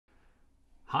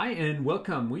Hi and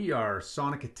welcome. We are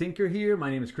Sonica Tinker here.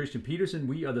 My name is Christian Peterson.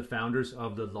 We are the founders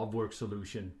of the Love Work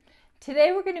Solution.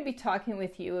 Today we're going to be talking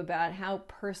with you about how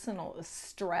personal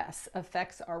stress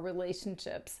affects our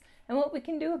relationships and what we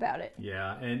can do about it.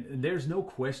 Yeah, and there's no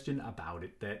question about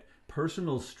it that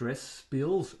personal stress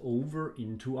spills over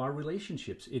into our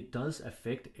relationships. It does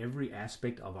affect every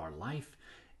aspect of our life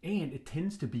and it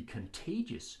tends to be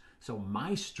contagious. So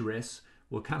my stress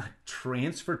will kind of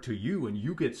transfer to you and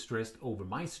you get stressed over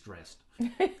my stress.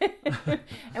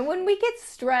 And when we get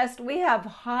stressed, we have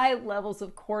high levels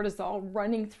of cortisol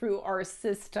running through our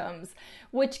systems,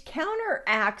 which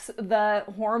counteracts the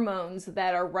hormones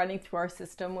that are running through our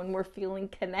system when we're feeling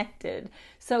connected.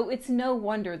 So it's no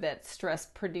wonder that stress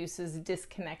produces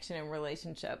disconnection in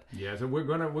relationship. Yeah, so we're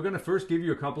gonna first give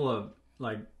you a couple of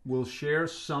we'll share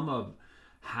some of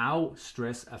how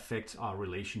stress affects our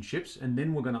relationships, and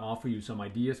then we're going to offer you some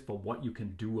ideas for what you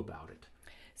can do about it.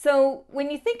 So when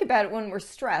you think about it, when we're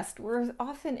stressed, we're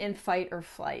often in fight or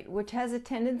flight, which has a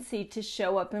tendency to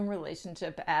show up in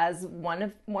relationship as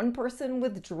one person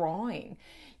withdrawing.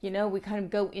 You know, we kind of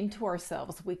go into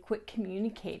ourselves. We quit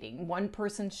communicating. One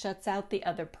person shuts out the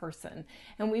other person,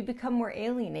 and we become more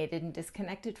alienated and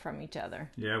disconnected from each other.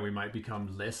 Yeah, we might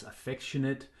become less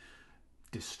affectionate,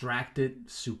 distracted,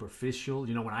 superficial.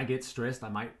 You know, when I get stressed, I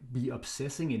might be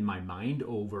obsessing in my mind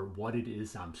over what it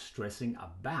is I'm stressing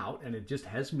about, and it just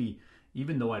has me,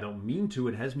 even though I don't mean to,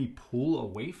 it has me pull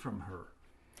away from her.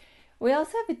 We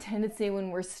also have a tendency when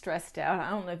we're stressed out.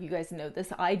 I don't know if you guys know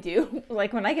this. I do.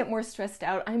 Like when I get more stressed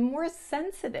out, I'm more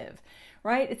sensitive,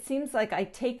 right? It seems like I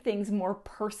take things more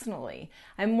personally.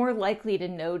 I'm more likely to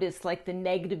notice like the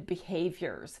negative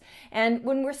behaviors. And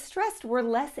when we're stressed, we're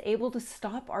less able to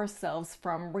stop ourselves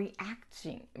from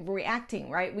reacting,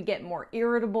 right? We get more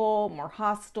irritable, more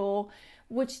hostile,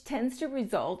 which tends to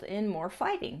result in more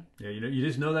fighting. Yeah, you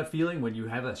just know that feeling when you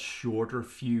have a shorter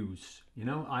fuse. You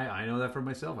know, I know that for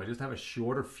myself. I just have a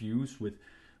shorter fuse with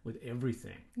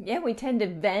everything. Yeah, we tend to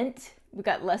vent. We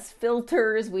got less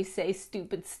filters. We say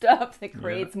stupid stuff that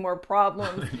creates more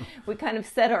problems. We kind of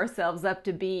set ourselves up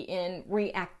to be in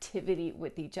reactivity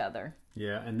with each other.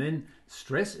 Yeah, and then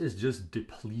stress is just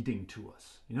depleting to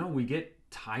us. You know, we get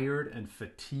tired and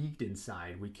fatigued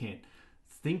inside. We can't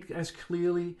think as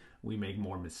clearly. We make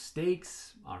more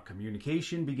mistakes. Our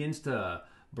communication begins to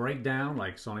break down.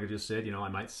 Like Sonica just said, I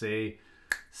might say,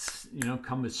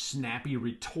 come with snappy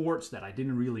retorts that I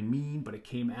didn't really mean, but it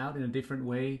came out in a different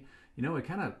way.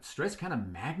 Stress kind of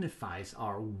magnifies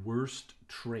our worst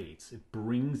traits. It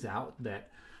brings out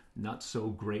that not so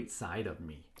great side of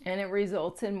me. And it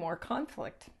results in more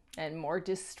conflict and more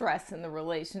distress in the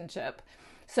relationship.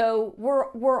 So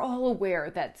we're all aware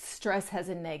that stress has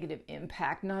a negative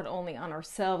impact, not only on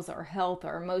ourselves, our health,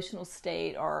 our emotional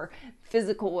state, our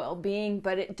physical well-being,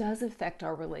 but it does affect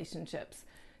our relationships.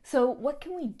 So what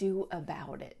can we do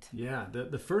about it? Yeah,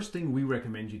 the first thing we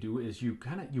recommend you do is you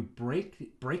break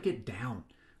it down.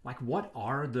 Like, what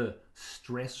are the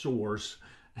stressors,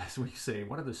 as we say?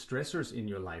 What are the stressors in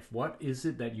your life? What is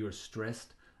it that you're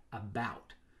stressed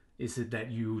about? Is it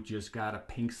that you just got a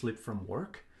pink slip from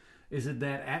work? Is it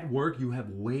that at work you have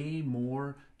way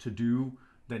more to do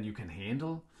than you can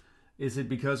handle? Is it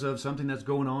because of something that's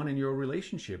going on in your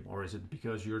relationship? Or is it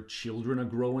because your children are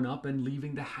growing up and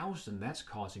leaving the house and that's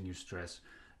causing you stress?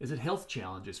 Is it health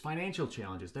challenges, financial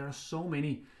challenges? There are so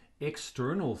many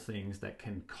external things that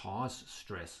can cause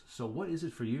stress. So what is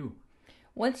it for you?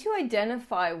 Once you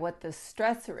identify what the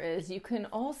stressor is, you can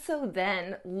also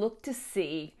then look to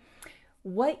see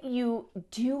what you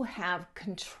do have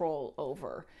control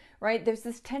over, right? There's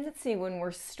this tendency when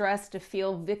we're stressed to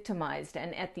feel victimized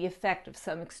and at the effect of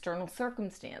some external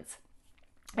circumstance.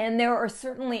 And there are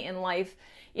certainly in life,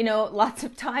 lots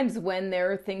of times when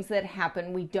there are things that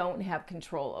happen we don't have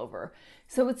control over.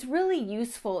 So it's really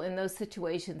useful in those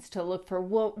situations to look for,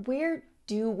 well, where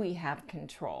do we have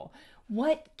control?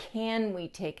 What can we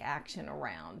take action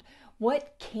around?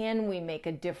 What can we make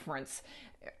a difference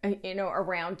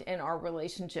around in our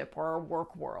relationship or our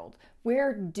work world?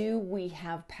 Where do we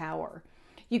have power?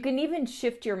 You can even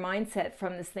shift your mindset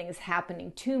from this thing is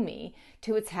happening to me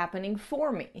to it's happening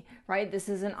for me, right? This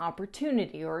is an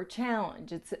opportunity or a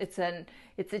challenge. It's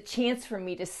a chance for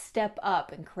me to step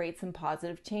up and create some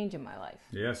positive change in my life.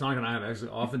 Yeah, Sonica and I have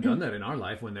actually often done that in our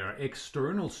life when there are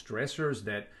external stressors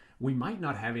that we might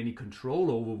not have any control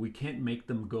over. We can't make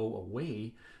them go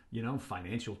away.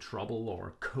 Financial trouble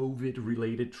or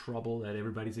COVID-related trouble that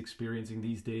everybody's experiencing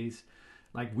these days.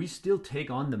 Like, we still take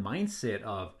on the mindset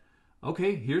of,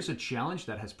 okay, here's a challenge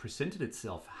that has presented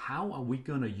itself. How are we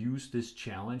going to use this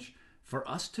challenge for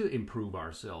us to improve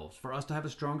ourselves, for us to have a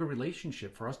stronger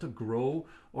relationship, for us to grow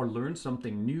or learn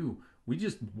something new. We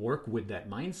just work with that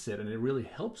mindset, and it really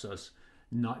helps us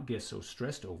not get so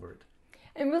stressed over it.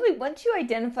 And really, once you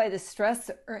identify the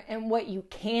stressor and what you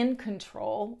can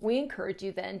control, we encourage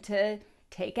you then to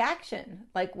take action,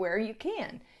 like where you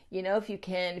can.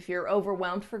 If you're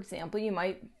overwhelmed, for example, you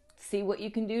might see what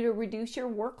you can do to reduce your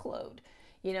workload.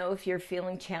 If you're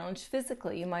feeling challenged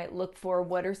physically, you might look for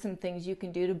what are some things you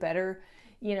can do to better,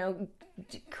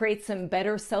 create some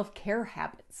better self-care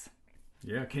habits.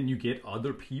 Yeah, can you get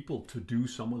other people to do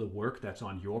some of the work that's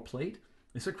on your plate?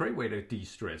 It's a great way to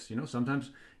de-stress. Sometimes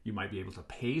you might be able to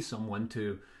pay someone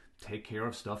to take care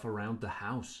of stuff around the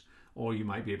house, or you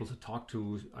might be able to talk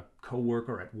to a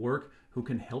coworker at work who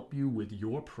can help you with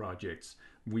your projects.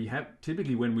 We have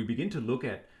typically, when we begin to look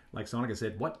at, like Sonika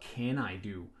said, what can I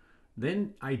do?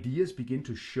 Then ideas begin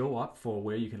to show up for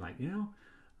where you can,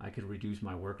 I could reduce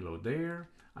my workload there.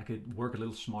 I could work a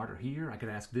little smarter here. I could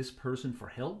ask this person for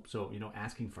help. So,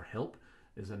 asking for help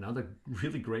is another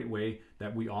really great way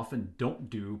that we often don't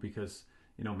do, because,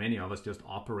 many of us just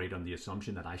operate on the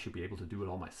assumption that I should be able to do it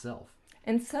all myself.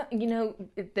 And so,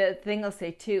 the thing I'll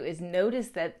say too is notice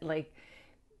that,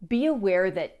 be aware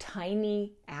that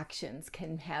tiny actions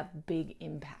can have big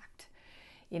impact.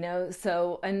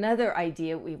 So another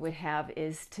idea we would have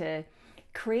is to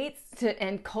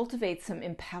and cultivate some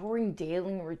empowering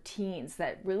daily routines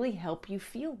that really help you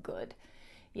feel good.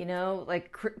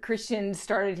 Like Christian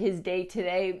started his day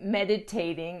today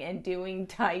meditating and doing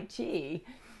Tai Chi.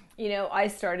 I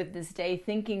started this day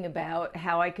thinking about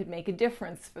how I could make a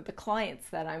difference for the clients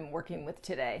that I'm working with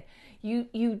today.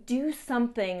 You do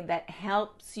something that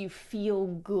helps you feel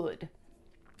good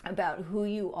about who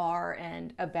you are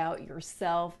and about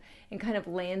yourself, and kind of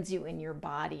lands you in your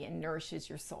body and nourishes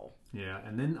your soul. Yeah,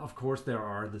 and then of course there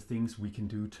are the things we can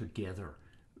do together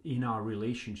in our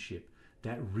relationship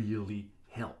that really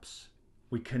helps.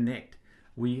 We connect.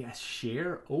 We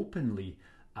share openly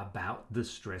about the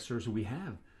stressors we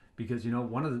have. Because,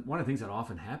 one of the things that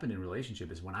often happen in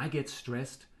relationship is when I get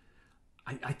stressed,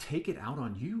 I take it out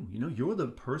on you. You're the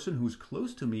person who's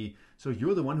close to me, so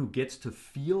you're the one who gets to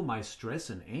feel my stress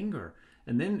and anger.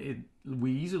 And then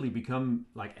we easily become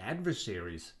like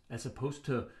adversaries, as opposed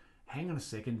to, hang on a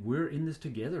second, we're in this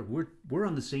together. We're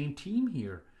on the same team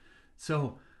here.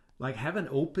 So, have an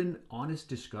open, honest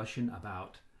discussion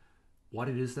about what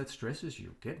it is that stresses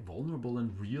you. Get vulnerable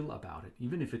and real about it.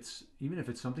 Even if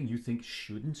it's something you think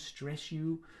shouldn't stress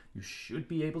you, you should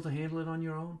be able to handle it on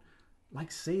your own.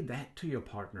 Say that to your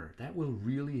partner. That will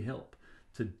really help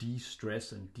to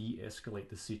de-stress and de-escalate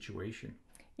the situation.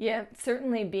 Yeah,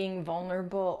 certainly being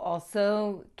vulnerable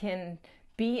also can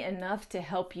be enough to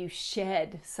help you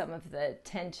shed some of the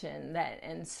tension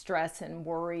and stress and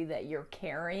worry that you're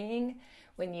carrying,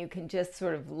 when you can just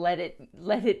sort of let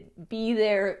it be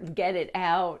there, get it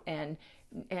out, and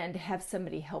have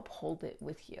somebody help hold it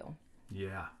with you.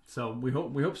 Yeah, so we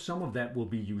hope some of that will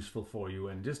be useful for you.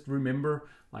 And just remember,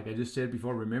 like I just said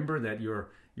before, remember that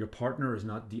your partner is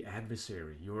not the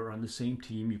adversary. You're on the same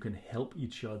team. You can help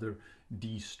each other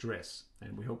de-stress.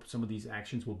 And we hope some of these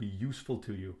actions will be useful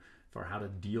to you for how to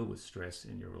deal with stress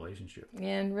in your relationship.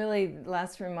 And really,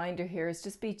 last reminder here is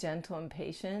just be gentle and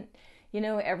patient.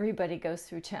 Everybody goes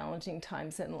through challenging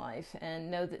times in life,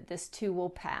 and know that this too will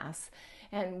pass.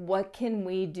 And what can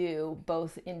we do,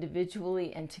 both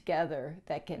individually and together,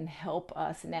 that can help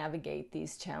us navigate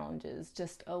these challenges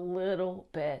just a little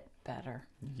bit better?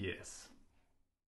 Yes.